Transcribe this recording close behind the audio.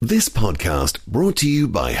This podcast brought to you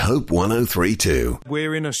by Hope 103.2.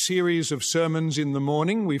 We're in a series of sermons in the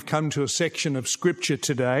morning. We've come to a section of scripture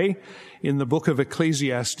today in the book of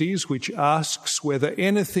Ecclesiastes, which asks whether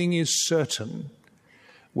anything is certain,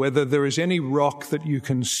 whether there is any rock that you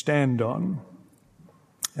can stand on.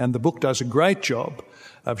 And the book does a great job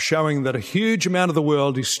of showing that a huge amount of the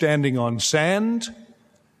world is standing on sand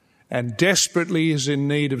and desperately is in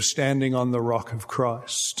need of standing on the rock of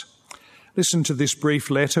Christ. Listen to this brief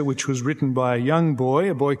letter which was written by a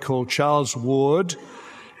boy called Charles Ward,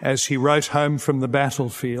 as he wrote home from the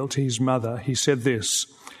battlefield to his mother. He said this: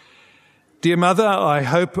 "Dear mother, I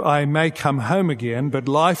hope I may come home again, but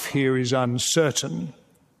life here is uncertain.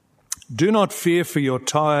 Do not fear for your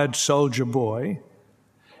tired soldier boy.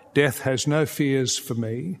 Death has no fears for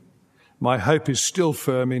me. My hope is still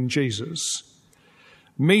firm in Jesus.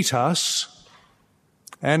 Meet us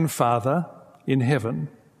and Father in heaven.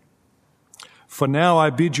 For now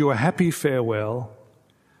I bid you a happy farewell,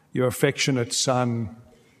 your affectionate son,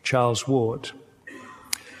 Charles Ward."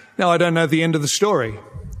 Now, I don't know the end of the story.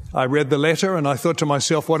 I read the letter and I thought to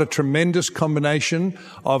myself, what a tremendous combination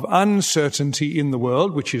of uncertainty in the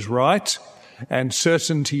world, which is right, and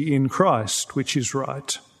certainty in Christ, which is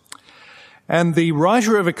right. And the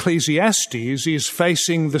writer of Ecclesiastes is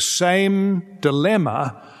facing the same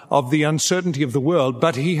dilemma of the uncertainty of the world,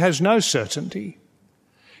 but he has no certainty.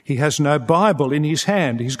 He has no Bible in his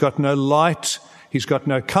hand. He's got no light. He's got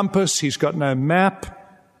no compass. He's got no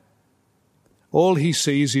map. All he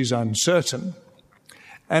sees is uncertain.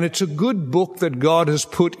 And it's a good book that God has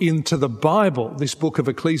put into the Bible, this book of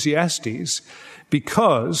Ecclesiastes,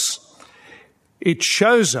 because it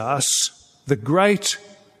shows us the great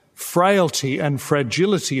frailty and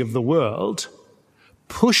fragility of the world,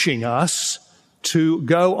 pushing us to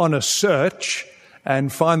go on a search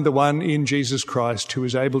and find the one in Jesus Christ who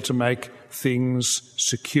is able to make things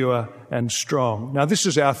secure and strong. Now, this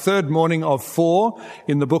is our third morning of 4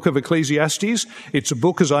 in the book of Ecclesiastes. It's a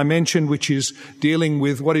book, as I mentioned, which is dealing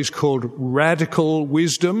with what is called radical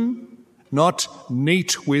wisdom, not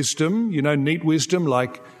neat wisdom. You know, neat wisdom,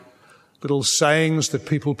 like little sayings that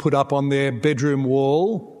people put up on their bedroom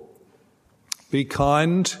wall. Be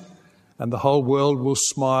kind, and the whole world will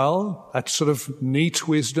smile. That's sort of neat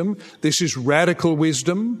wisdom. This is radical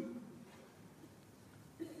wisdom.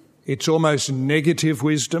 It's almost negative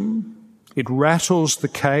wisdom. It rattles the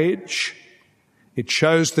cage. It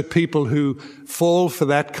shows that people who fall for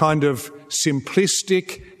that kind of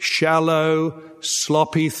simplistic, shallow,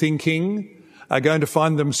 sloppy thinking are going to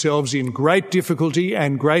find themselves in great difficulty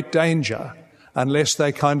and great danger unless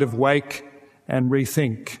they kind of wake and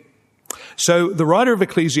rethink. So the writer of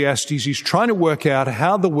Ecclesiastes is trying to work out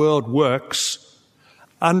how the world works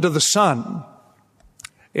under the sun,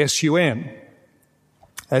 S-U-N,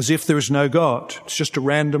 as if there is no God. It's just a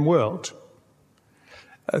random world.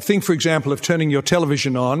 Think, for example, of turning your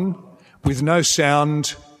television on with no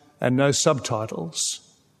sound and no subtitles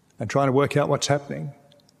and trying to work out what's happening.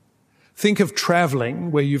 Think of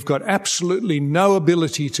traveling where you've got absolutely no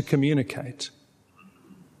ability to communicate.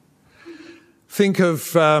 Think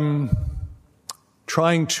of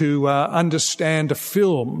trying to understand a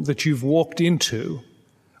film that you've walked into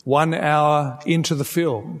 1 hour into the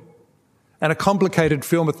film. And a complicated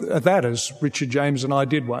film at that, as Richard James and I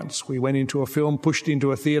did once. We went into a film, pushed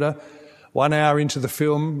into a theatre, 1 hour into the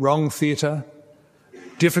film, wrong theatre,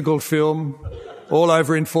 difficult film, all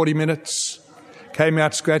over in 40 minutes, came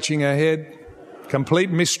out scratching our head,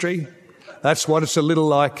 complete mystery. That's what it's a little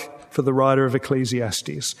like for the writer of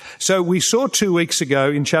Ecclesiastes. So we saw 2 weeks ago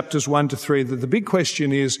in chapters 1 to 3 that the big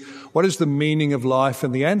question is, what is the meaning of life?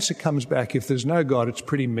 And the answer comes back, if there's no God, it's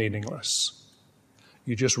pretty meaningless.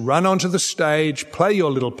 You just run onto the stage, play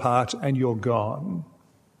your little part, and you're gone.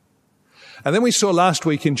 And then we saw last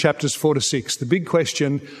week in chapters 4 to 6, the big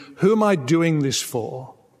question, who am I doing this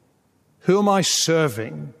for? Who am I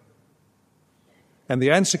serving? And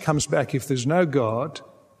the answer comes back, if there's no God,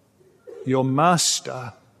 your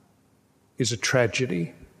master is a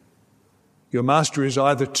tragedy. Your master is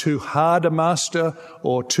either too hard a master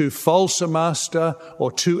or too false a master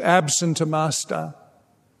or too absent a master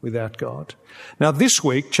without God. Now this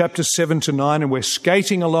week, chapters 7 to 9, and we're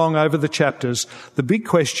skating along over the chapters, the big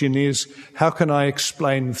question is, how can I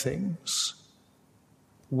explain things?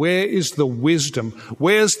 Where is the wisdom?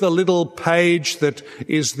 Where's the little page that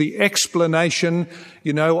is the explanation?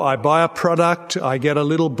 You know, I buy a product, I get a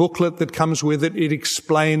little booklet that comes with it, it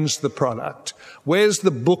explains the product. Where's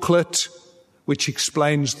the booklet which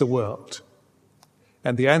explains the world?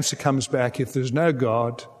 And the answer comes back, if there's no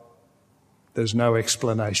God, there's no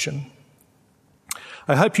explanation.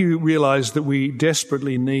 I hope you realize that we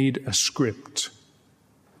desperately need a script.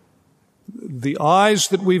 the eyes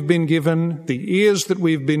that we've been given, the ears that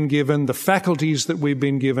we've been given, the faculties that we've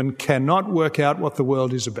been given cannot work out what the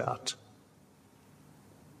world is about.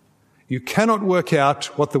 You cannot work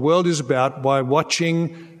out what the world is about by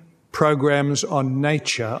watching programs on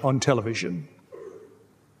nature on television.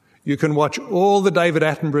 You can watch all the David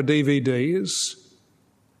Attenborough DVDs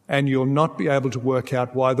and you'll not be able to work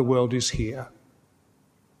out why the world is here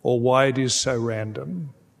or why it is so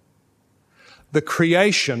random. The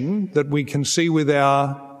creation that we can see with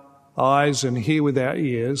our eyes and hear with our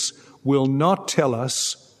ears will not tell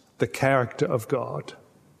us the character of God.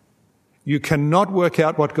 You cannot work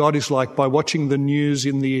out what God is like by watching the news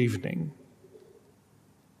in the evening.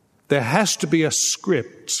 There has to be a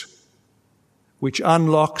script which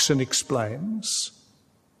unlocks and explains.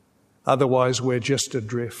 Otherwise, we're just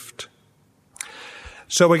adrift.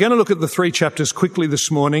 So we're going to look at the 3 chapters quickly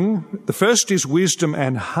this morning. The first is wisdom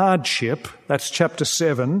and hardship. That's chapter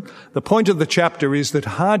 7. The point of the chapter is that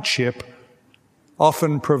hardship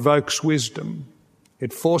often provokes wisdom.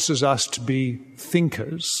 It forces us to be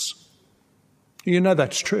thinkers. You know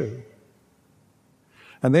that's true.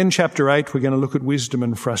 And then chapter 8, we're going to look at wisdom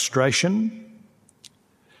and frustration.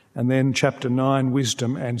 And then chapter 9,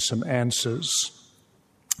 wisdom and some answers.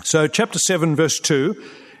 So chapter 7, verse 2,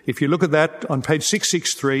 if you look at that on page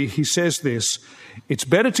 663, he says this: it's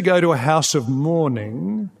better to go to a house of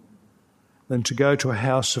mourning than to go to a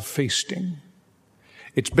house of feasting.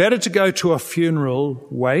 It's better to go to a funeral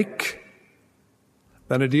wake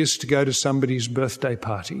than it is to go to somebody's birthday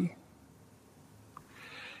party.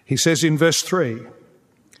 He says in verse 3,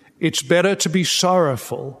 it's better to be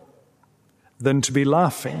sorrowful than to be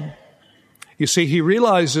laughing. You see, he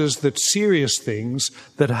realizes that serious things,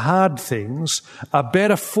 that hard things, are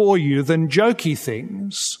better for you than jokey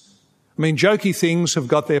things. I mean, jokey things have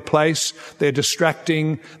got their place. They're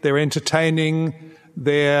distracting, they're entertaining,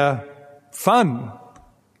 they're fun.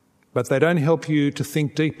 But they don't help you to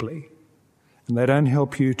think deeply, and they don't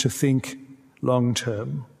help you to think long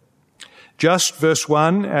term. Just verse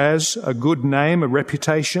 1, as a good name, a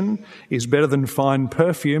reputation, is better than fine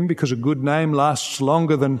perfume, because a good name lasts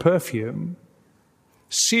longer than perfume.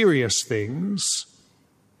 Serious things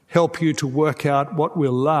help you to work out what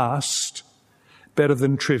will last better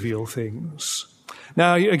than trivial things.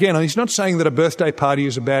 Now, again, he's not saying that a birthday party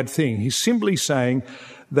is a bad thing. He's simply saying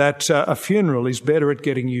that a funeral is better at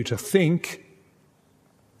getting you to think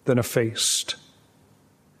than a feast.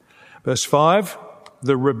 Verse 5,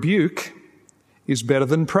 the rebuke is better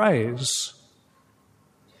than praise,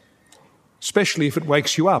 especially if it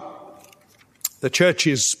wakes you up. The church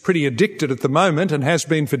is pretty addicted at the moment, and has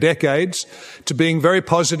been for decades, to being very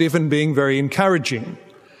positive and being very encouraging.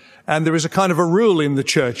 And there is a kind of a rule in the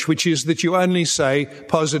church, which is that you only say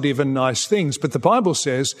positive and nice things. But the Bible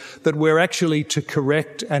says that we're actually to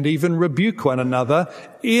correct and even rebuke one another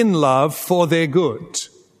in love for their good.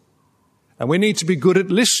 And we need to be good at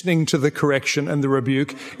listening to the correction and the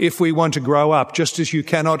rebuke if we want to grow up, just as you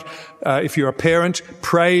cannot, if you're a parent,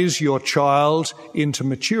 praise your child into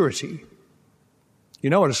maturity. You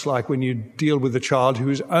know what it's like when you deal with a child who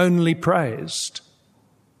is only praised.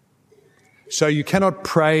 So you cannot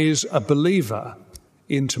praise a believer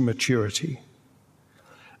into maturity.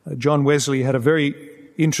 John Wesley had a very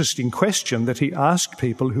interesting question that he asked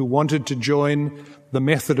people who wanted to join the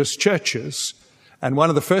Methodist churches. And one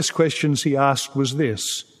of the first questions he asked was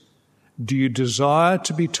this: do you desire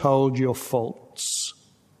to be told your faults?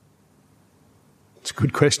 It's a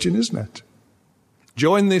good question, isn't it?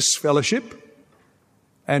 Join this fellowship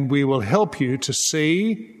and we will help you to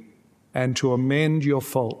see and to amend your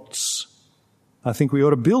faults. I think we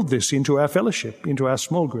ought to build this into our fellowship, into our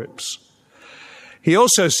small groups. He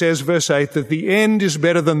also says, verse 8, that the end is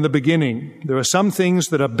better than the beginning. There are some things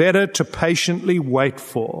that are better to patiently wait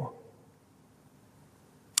for.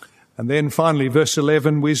 And then finally, verse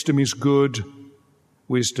 11, wisdom is good,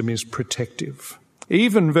 wisdom is protective.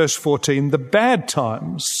 Even verse 14, the bad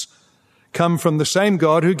times come from the same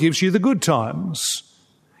God who gives you the good times.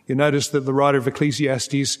 You notice that the writer of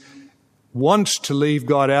Ecclesiastes wants to leave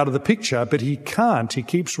God out of the picture, but he can't. He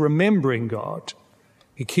keeps remembering God.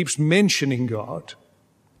 He keeps mentioning God.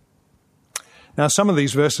 Now, some of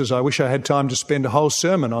these verses, I wish I had time to spend a whole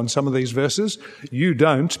sermon on some of these verses. You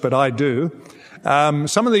don't, but I do.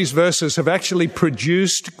 Some of these verses have actually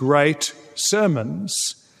produced great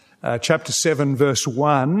sermons. Chapter 7, verse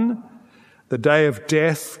 1, the day of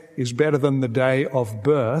death is better than the day of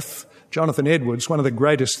birth. Jonathan Edwards, one of the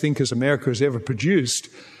greatest thinkers America has ever produced,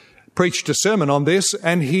 preached a sermon on this,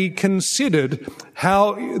 and he considered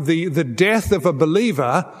how the death of a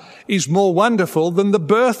believer is more wonderful than the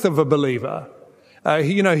birth of a believer.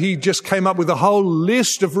 He just came up with a whole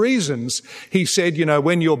list of reasons. He said,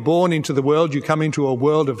 when you're born into the world, you come into a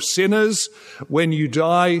world of sinners. When you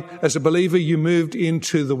die as a believer, you move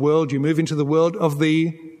into the world of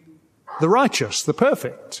the righteous, the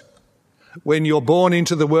perfect. When you're born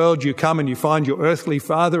into the world, you come and you find your earthly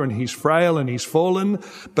father, and he's frail and he's fallen.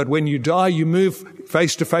 But when you die, you move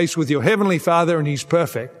face to face with your heavenly Father, and he's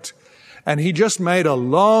perfect. And he just made a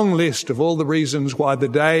long list of all the reasons why the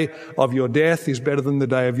day of your death is better than the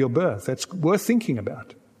day of your birth. That's worth thinking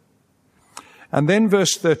about. And then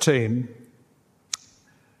verse 13,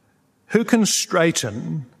 who can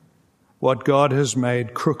straighten what God has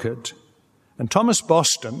made crooked? And Thomas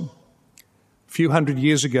Boston, a few hundred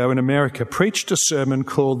years ago in America, preached a sermon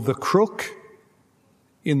called The Crook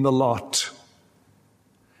in the Lot.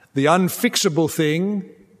 The unfixable thing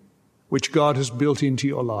which God has built into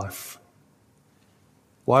your life.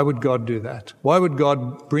 Why would God do that? Why would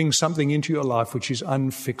God bring something into your life which is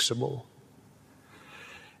unfixable?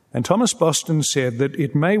 And Thomas Boston said that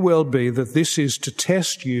it may well be that this is to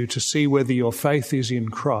test you to see whether your faith is in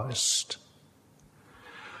Christ.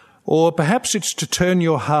 Or perhaps it's to turn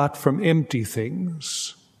your heart from empty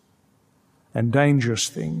things and dangerous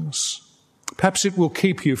things. Perhaps it will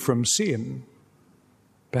keep you from sin.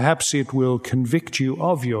 Perhaps it will convict you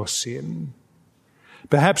of your sin.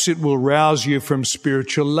 Perhaps it will rouse you from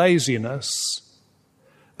spiritual laziness.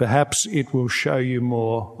 Perhaps it will show you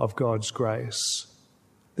more of God's grace.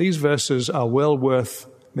 These verses are well worth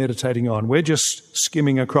meditating on. We're just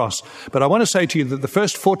skimming across. But I want to say to you that the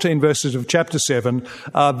first 14 verses of chapter 7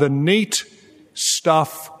 are the neat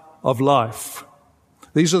stuff of life.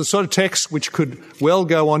 These are the sort of texts which could well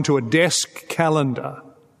go onto a desk calendar.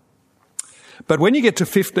 But when you get to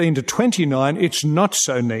 15 to 29, it's not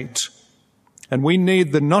so neat. And we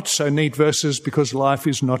need the not so neat verses because life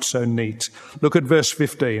is not so neat. Look at verse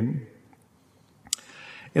 15.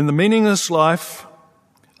 In the meaningless life,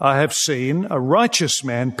 I have seen a righteous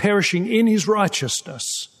man perishing in his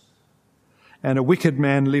righteousness, and a wicked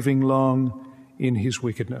man living long in his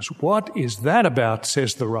wickedness. What is that about,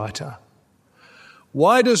 says the writer?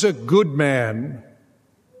 Why does a good man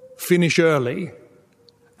finish early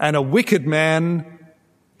and a wicked man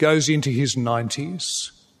goes into his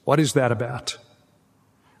 90s? What is that about?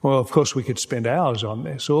 Well, of course, we could spend hours on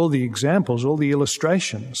this, all the examples, all the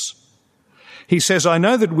illustrations. He says, I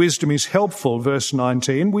know that wisdom is helpful, verse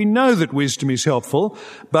 19. We know that wisdom is helpful,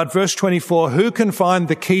 but verse 24, who can find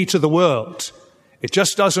the key to the world? It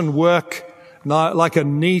just doesn't work like a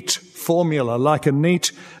neat formula, like a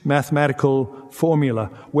neat mathematical formula.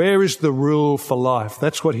 Where is the rule for life?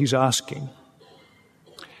 That's what he's asking.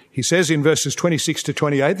 He says in verses 26 to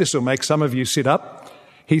 28, this will make some of you sit up.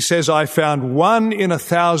 He says, I found 1 in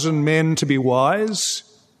 1,000 men to be wise,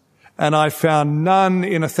 and I found none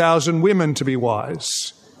in 1,000 women to be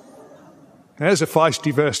wise. There's a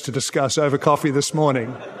feisty verse to discuss over coffee this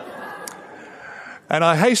morning. And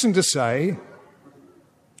I hasten to say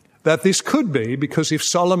that this could be because if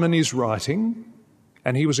Solomon is writing,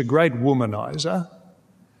 and he was a great womanizer,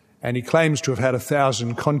 and he claims to have had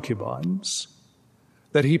 1,000 concubines,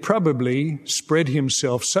 that he probably spread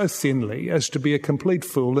himself so thinly as to be a complete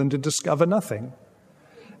fool and to discover nothing.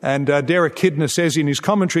 And Derek Kidner says in his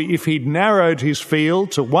commentary, if he'd narrowed his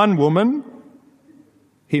field to one woman,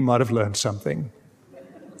 he might have learned something.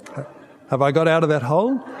 Have I got out of that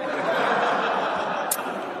hole?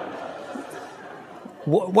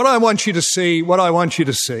 What I want you to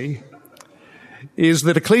see is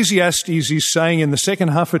that Ecclesiastes is saying in the second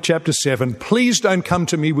half of chapter 7, please don't come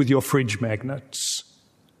to me with your fridge magnets.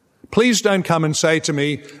 Please don't come and say to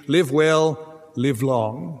me, live well, live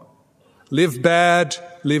long. Live bad,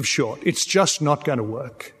 live short. It's just not going to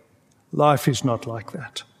work. Life is not like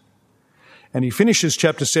that. And he finishes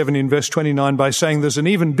chapter 7 in verse 29 by saying there's an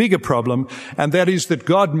even bigger problem, and that is that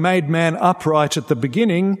God made man upright at the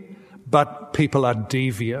beginning, but people are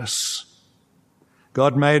devious.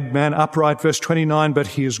 God made man upright, verse 29, but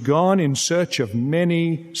he has gone in search of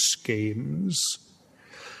many schemes.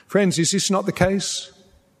 Friends, is this not the case?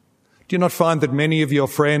 Do you not find that many of your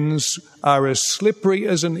friends are as slippery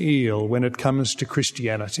as an eel when it comes to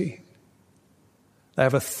Christianity? They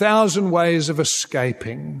have 1,000 ways of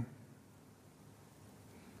escaping.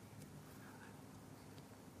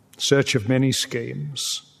 Search of many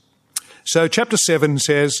schemes. So chapter 7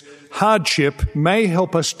 says, hardship may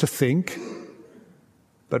help us to think,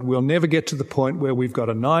 but we'll never get to the point where we've got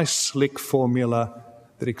a nice, slick formula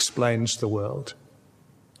that explains the world.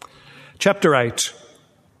 Chapter 8.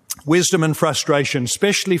 Wisdom and frustration,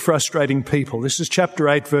 especially frustrating people. This is chapter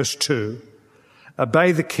 8, verse 2.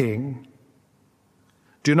 Obey the king.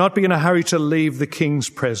 Do not be in a hurry to leave the king's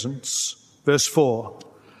presence. Verse 4,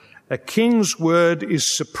 a king's word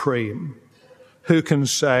is supreme. Who can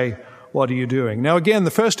say, what are you doing? Now again,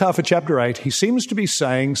 the first half of chapter 8, he seems to be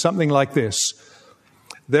saying something like this.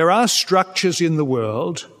 There are structures in the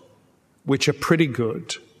world which are pretty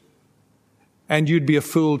good, and you'd be a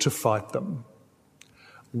fool to fight them.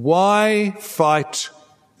 Why fight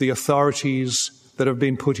the authorities that have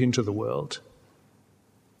been put into the world?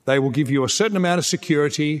 They will give you a certain amount of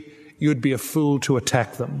security. You'd be a fool to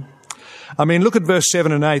attack them. I mean, look at verse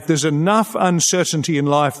 7 and 8. There's enough uncertainty in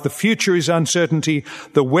life. The future is uncertainty.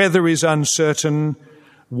 The weather is uncertain.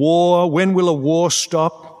 War, when will a war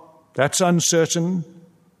stop? That's uncertain.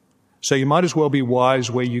 So you might as well be wise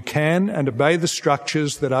where you can and obey the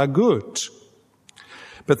structures that are good.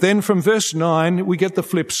 But then from verse 9, we get the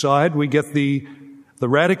flip side. We get the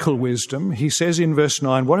radical wisdom. He says in verse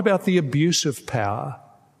 9, what about the abuse of power?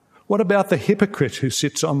 What about the hypocrite who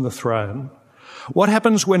sits on the throne? What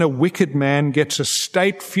happens when a wicked man gets a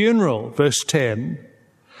state funeral? Verse 10.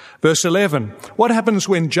 Verse 11. What happens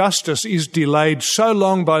when justice is delayed so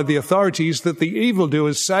long by the authorities that the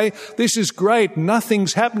evildoers say, this is great,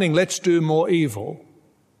 nothing's happening, let's do more evil?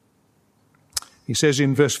 He says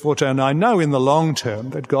in verse 14, I know in the long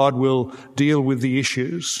term that God will deal with the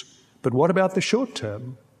issues, but what about the short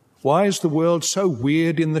term? Why is the world so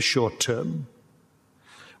weird in the short term?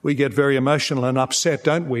 We get very emotional and upset,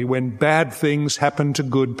 don't we, when bad things happen to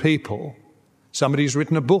good people. Somebody's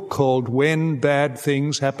written a book called When Bad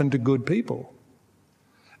Things Happen to Good People.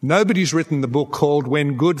 Nobody's written the book called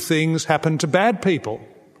When Good Things Happen to Bad People.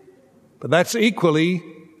 But that's equally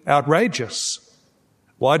outrageous.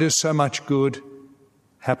 Why does so much good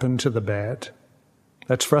happen to the bad?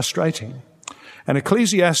 That's frustrating. And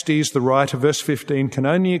Ecclesiastes, the writer, verse 15, can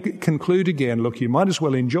only conclude again, look, you might as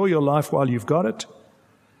well enjoy your life while you've got it.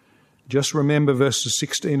 Just remember verses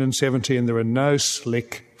 16 and 17, there are no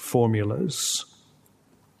slick formulas.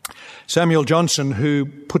 Samuel Johnson, who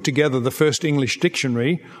put together the first English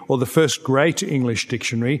dictionary, or the first great English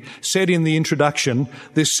dictionary, said in the introduction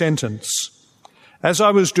this sentence. As I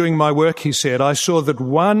was doing my work, he said, I saw that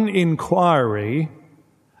one inquiry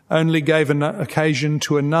only gave an occasion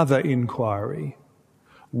to another inquiry.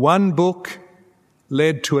 One book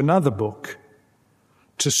led to another book.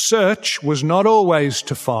 To search was not always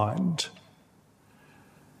to find.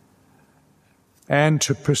 And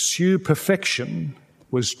to pursue perfection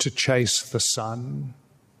was to chase the sun.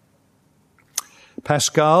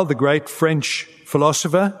 Pascal, the great French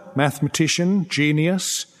philosopher, mathematician,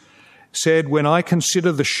 genius, said, when I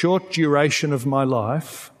consider the short duration of my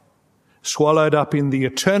life, swallowed up in the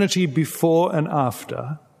eternity before and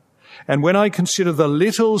after, and when I consider the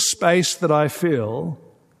little space that I fill,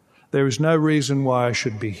 there is no reason why I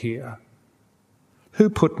should be here. Who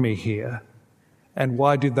put me here? And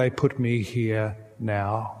why did they put me here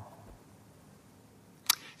now?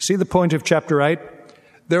 See the point of chapter 8?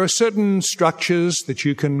 There are certain structures that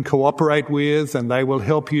you can cooperate with and they will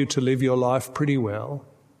help you to live your life pretty well.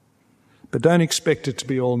 But don't expect it to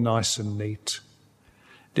be all nice and neat.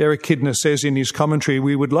 Derek Kidner says in his commentary,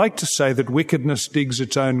 we would like to say that wickedness digs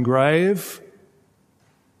its own grave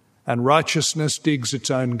and righteousness digs its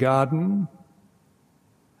own garden,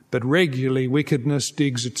 but regularly wickedness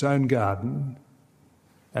digs its own garden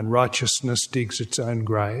and righteousness digs its own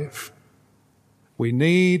grave. We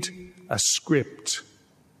need a script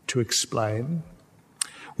to explain.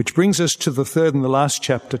 Which brings us to the third and the last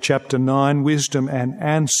chapter, chapter 9, Wisdom and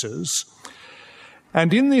Answers.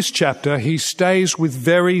 And in this chapter, he stays with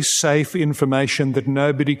very safe information that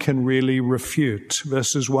nobody can really refute.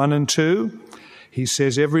 Verses 1 and 2, he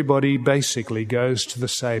says everybody basically goes to the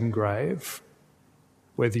same grave.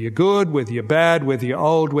 Whether you're good, whether you're bad, whether you're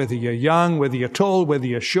old, whether you're young, whether you're tall, whether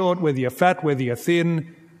you're short, whether you're fat, whether you're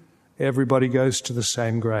thin, everybody goes to the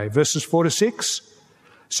same grave. Verses 4 to 6,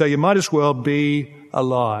 so you might as well be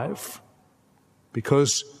alive.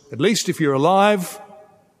 Because at least if you're alive,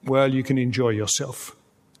 well, you can enjoy yourself.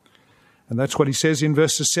 And that's what he says in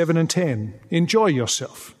verses 7 and 10. Enjoy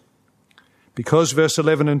yourself. Because, verse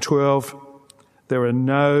 11 and 12, there are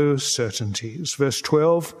no certainties. Verse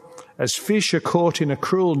 12, as fish are caught in a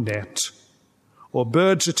cruel net, or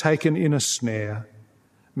birds are taken in a snare,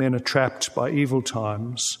 men are trapped by evil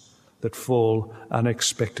times that fall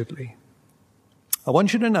unexpectedly. I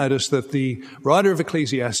want you to notice that the writer of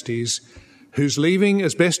Ecclesiastes, who's leaving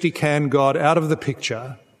as best he can God out of the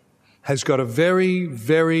picture, has got a very,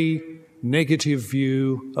 very negative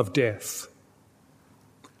view of death.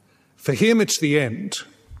 For him, it's the end.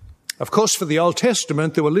 Of course, for the Old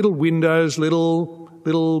Testament, there were little windows,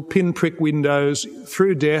 little pinprick windows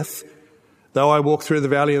through death. Though I walk through the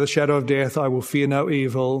valley of the shadow of death, I will fear no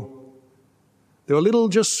evil. There were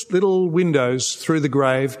just little windows through the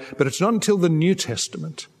grave, but it's not until the New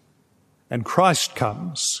Testament and Christ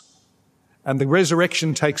comes and the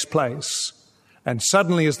resurrection takes place. And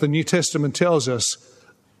suddenly, as the New Testament tells us,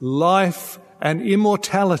 life and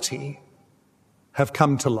immortality have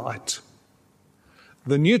come to light.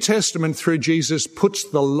 The New Testament, through Jesus, puts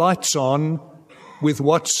the lights on with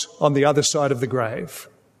what's on the other side of the grave.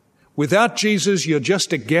 Without Jesus, you're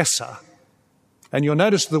just a guesser. And you'll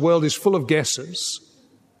notice the world is full of guesses.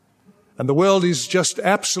 And the world is just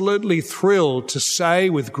absolutely thrilled to say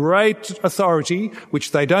with great authority,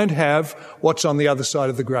 which they don't have, what's on the other side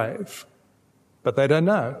of the grave. But they don't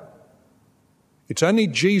know. It's only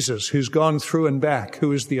Jesus who's gone through and back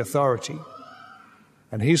who is the authority.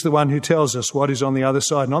 And he's the one who tells us what is on the other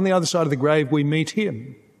side. And on the other side of the grave, we meet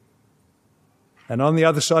him. And on the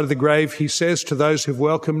other side of the grave, he says to those who've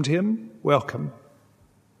welcomed him, welcome.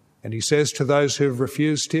 And he says to those who've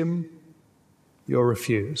refused him, you're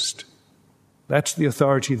refused. That's the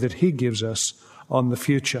authority that he gives us on the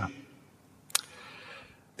future.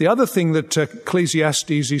 The other thing that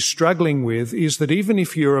Ecclesiastes is struggling with is that even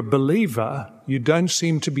if you're a believer, you don't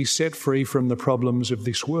seem to be set free from the problems of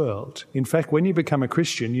this world. In fact, when you become a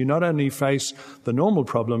Christian, you not only face the normal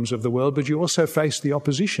problems of the world, but you also face the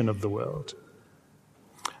opposition of the world.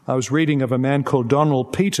 I was reading of a man called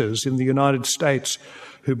Donald Peters in the United States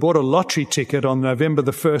who bought a lottery ticket on November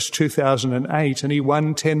the 1st, 2008, and he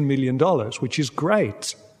won $10 million, which is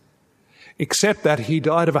great. Except that he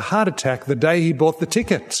died of a heart attack the day he bought the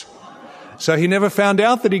ticket. So he never found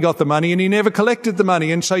out that he got the money and he never collected the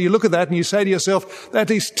money. And so you look at that and you say to yourself,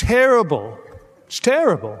 that is terrible. It's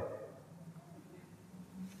terrible.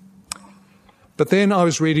 But then I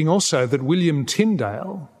was reading also that William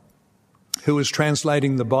Tyndale, who was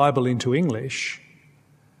translating the Bible into English,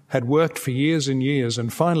 had worked for years and years,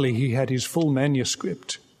 and finally he had his full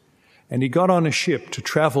manuscript. And he got on a ship to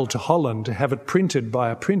travel to Holland to have it printed by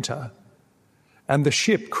a printer. And the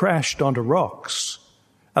ship crashed onto rocks,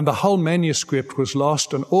 and the whole manuscript was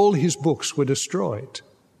lost, and all his books were destroyed.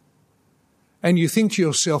 And you think to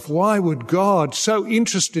yourself, why would God, so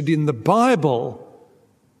interested in the Bible,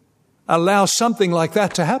 allow something like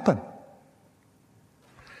that to happen?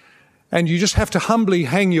 And you just have to humbly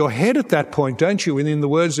hang your head at that point, don't you? And in the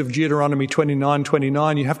words of Deuteronomy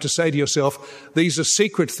 29:29, you have to say to yourself, these are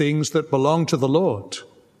secret things that belong to the Lord.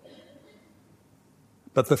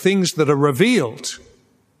 But the things that are revealed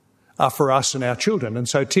are for us and our children. And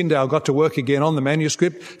so Tyndale got to work again on the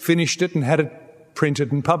manuscript, finished it and had it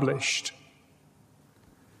printed and published.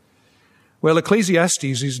 Well, Ecclesiastes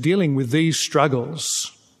is dealing with these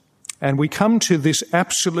struggles. And we come to this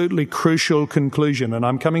absolutely crucial conclusion, and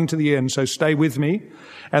I'm coming to the end, so stay with me.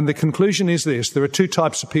 And the conclusion is this: there are two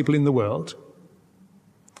types of people in the world.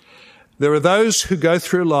 There are those who go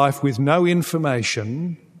through life with no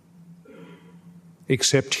information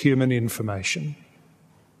except human information.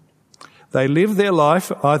 They live their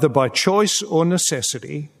life either by choice or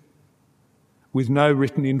necessity with no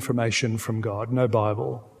written information from God, no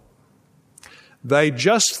Bible. They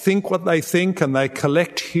just think what they think and they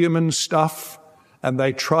collect human stuff and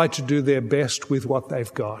they try to do their best with what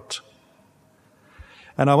they've got.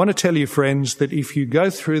 And I want to tell you, friends, that if you go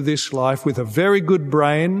through this life with a very good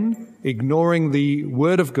brain, ignoring the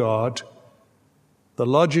Word of God, the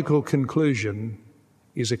logical conclusion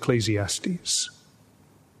is Ecclesiastes.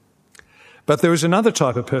 But there is another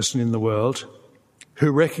type of person in the world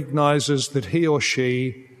who recognizes that he or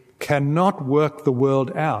she cannot work the world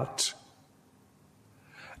out,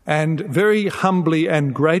 and very humbly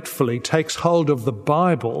and gratefully takes hold of the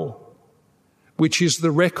Bible, which is the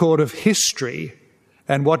record of history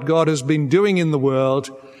and what God has been doing in the world,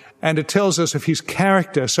 and it tells us of his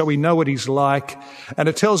character so we know what he's like, and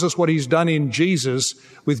it tells us what he's done in Jesus,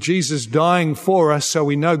 with Jesus dying for us so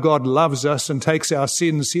we know God loves us and takes our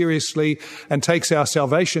sin seriously and takes our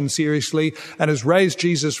salvation seriously, and has raised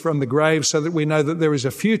Jesus from the grave so that we know that there is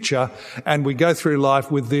a future, and we go through life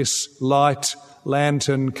with this light,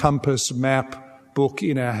 lantern, compass, map, book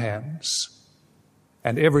in our hands.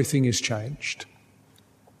 And everything is changed.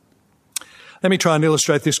 Let me try and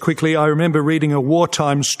illustrate this quickly. I remember reading a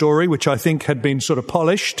wartime story, which I think had been sort of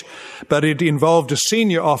polished, but it involved a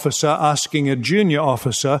senior officer asking a junior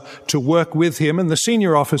officer to work with him. And the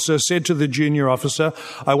senior officer said to the junior officer,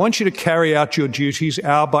 I want you to carry out your duties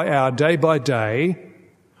hour by hour, day by day,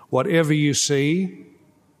 whatever you see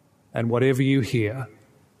and whatever you hear.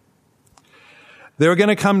 There are going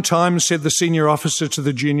to come times, said the senior officer to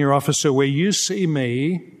the junior officer, where you see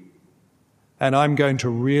me and I'm going to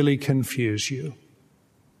really confuse you.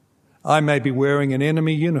 I may be wearing an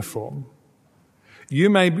enemy uniform.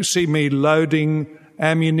 You may see me loading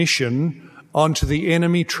ammunition onto the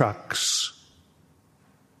enemy trucks.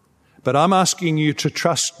 But I'm asking you to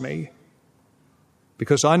trust me,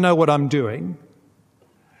 because I know what I'm doing.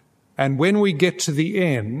 And when we get to the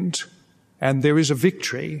end, and there is a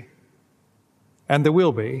victory, and there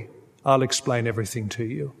will be, I'll explain everything to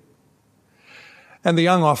you. And the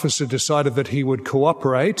young officer decided that he would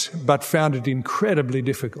cooperate, but found it incredibly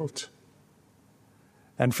difficult.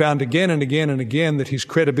 And found again and again and again that his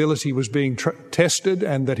credibility was being tested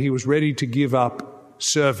and that he was ready to give up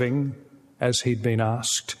serving as he'd been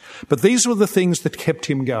asked. But these were the things that kept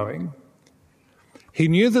him going. He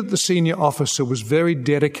knew that the senior officer was very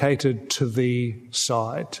dedicated to the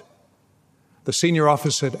side. The senior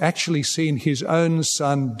officer had actually seen his own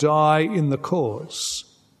son die in the cause.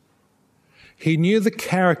 He knew the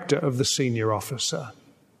character of the senior officer.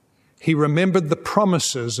 He remembered the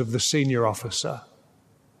promises of the senior officer.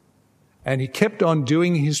 And he kept on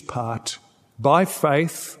doing his part by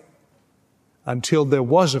faith until there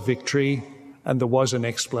was a victory and there was an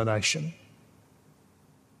explanation.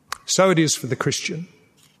 So it is for the Christian.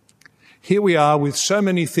 Here we are with so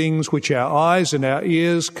many things which our eyes and our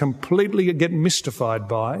ears completely get mystified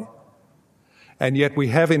by, and yet we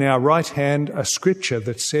have in our right hand a scripture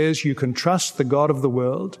that says you can trust the God of the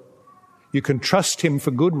world, you can trust him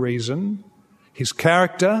for good reason, his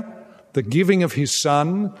character, the giving of his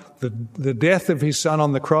son, the death of his son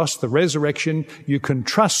on the cross, the resurrection, you can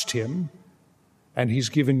trust him, and he's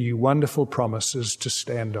given you wonderful promises to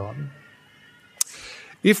stand on.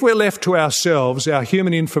 If we're left to ourselves, our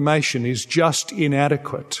human information is just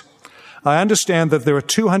inadequate. I understand that there are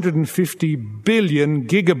 250 billion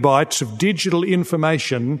gigabytes of digital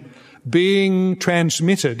information being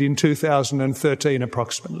transmitted in 2013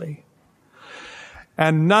 approximately.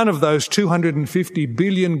 And none of those 250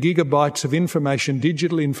 billion gigabytes of information,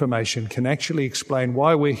 digital information, can actually explain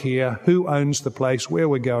why we're here, who owns the place, where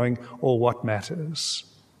we're going, or what matters.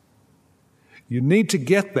 You need to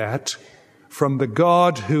get that from the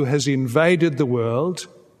God who has invaded the world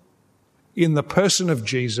in the person of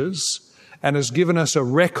Jesus and has given us a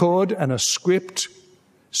record and a script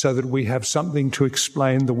so that we have something to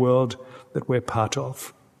explain the world that we're part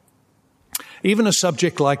of. Even a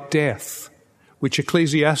subject like death, which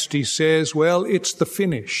Ecclesiastes says, well, it's the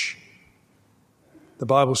finish. The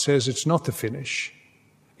Bible says it's not the finish,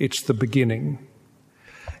 it's the beginning.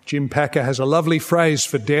 Jim Packer has a lovely phrase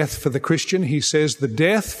for death for the Christian. He says the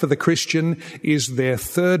death for the Christian is their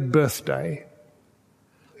third birthday.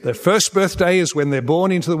 Their first birthday is when they're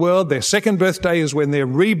born into the world. Their second birthday is when they're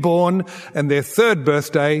reborn. And their third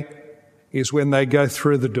birthday is when they go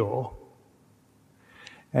through the door.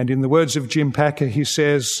 And in the words of Jim Packer, he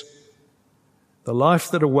says, the life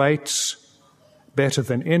that awaits, better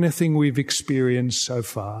than anything we've experienced so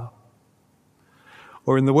far.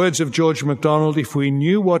 Or in the words of George MacDonald, if we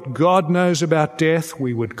knew what God knows about death,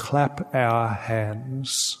 we would clap our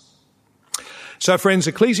hands. So friends,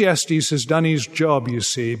 Ecclesiastes has done his job, you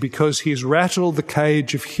see, because he's rattled the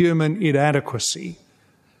cage of human inadequacy.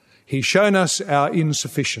 He's shown us our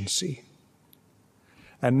insufficiency.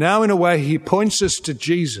 And now in a way he points us to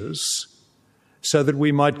Jesus so that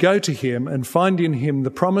we might go to him and find in him the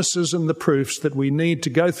promises and the proofs that we need to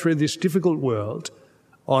go through this difficult world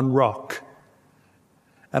on rock.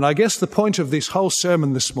 And I guess the point of this whole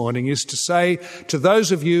sermon this morning is to say to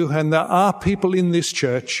those of you, and there are people in this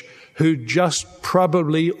church who just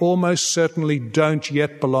probably, almost certainly don't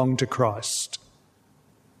yet belong to Christ.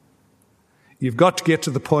 You've got to get to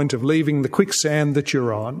the point of leaving the quicksand that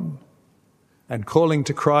you're on and calling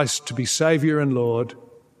to Christ to be Saviour and Lord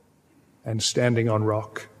and standing on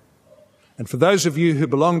rock. And for those of you who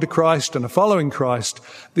belong to Christ and are following Christ,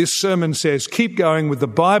 this sermon says, keep going with the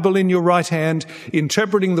Bible in your right hand,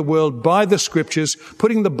 interpreting the world by the Scriptures,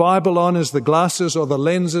 putting the Bible on as the glasses or the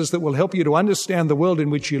lenses that will help you to understand the world in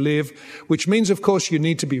which you live, which means, of course, you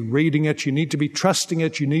need to be reading it, you need to be trusting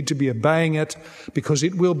it, you need to be obeying it, because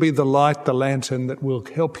it will be the light, the lantern that will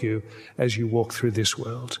help you as you walk through this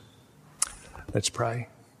world. Let's pray.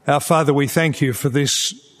 Our Father, we thank you for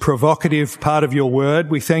this provocative part of your word.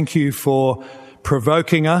 We thank you for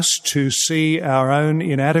provoking us to see our own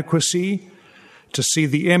inadequacy, to see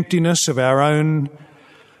the emptiness of our own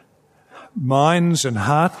minds and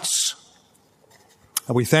hearts.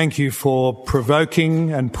 And we thank you for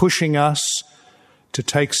provoking and pushing us to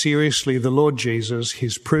take seriously the Lord Jesus,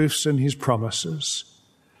 his proofs and his promises,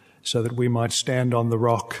 so that we might stand on the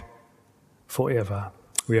rock forever.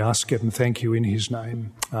 We ask it and thank you in his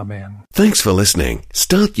name. Amen. Thanks for listening.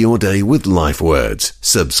 Start your day with Life Words.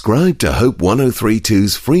 Subscribe to Hope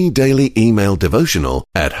 1032's free daily email devotional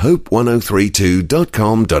at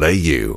hope1032.com.au.